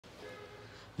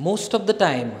Most of the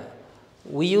time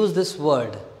we use this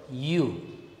word you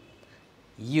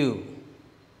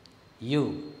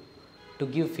to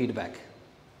give feedback,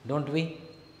 don't we?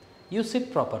 You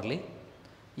sit properly,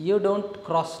 you don't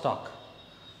cross talk,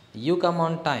 you come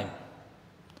on time,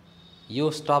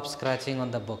 you stop scratching on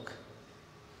the book.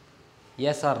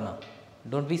 Yes or no?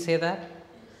 Don't we say that?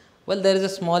 Well, there is a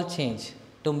small change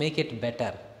to make it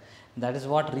better. That is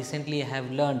what recently I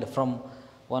have learned from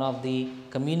one of the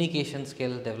communication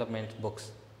skill development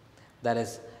books. That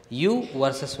is you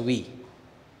versus we.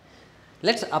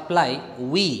 Let's apply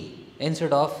we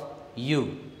instead of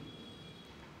you.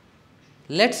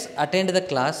 Let's attend the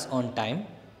class on time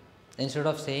instead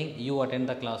of saying you attend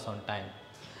the class on time.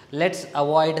 Let's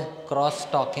avoid cross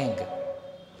talking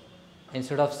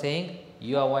instead of saying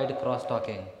you avoid cross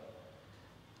talking.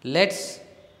 Let's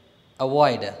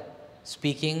avoid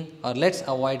speaking or let's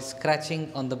avoid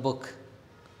scratching on the book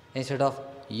instead of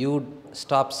you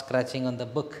stop scratching on the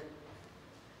book.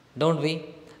 Don't we?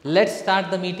 Let's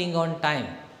start the meeting on time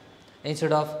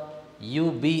instead of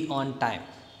you be on time.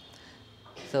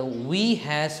 So we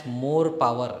has more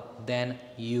power than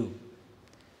you.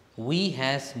 We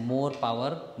has more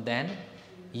power than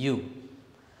you.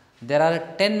 There are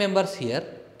 10 members here.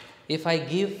 If I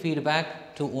give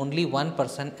feedback to only one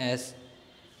person as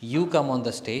you come on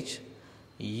the stage,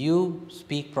 you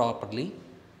speak properly,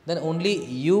 then only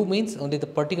you means only the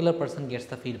particular person gets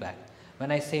the feedback.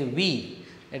 When I say we,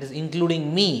 it is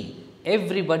including me.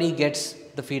 Everybody gets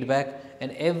the feedback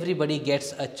and everybody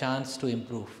gets a chance to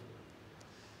improve.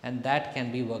 And that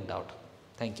can be worked out.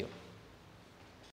 Thank you.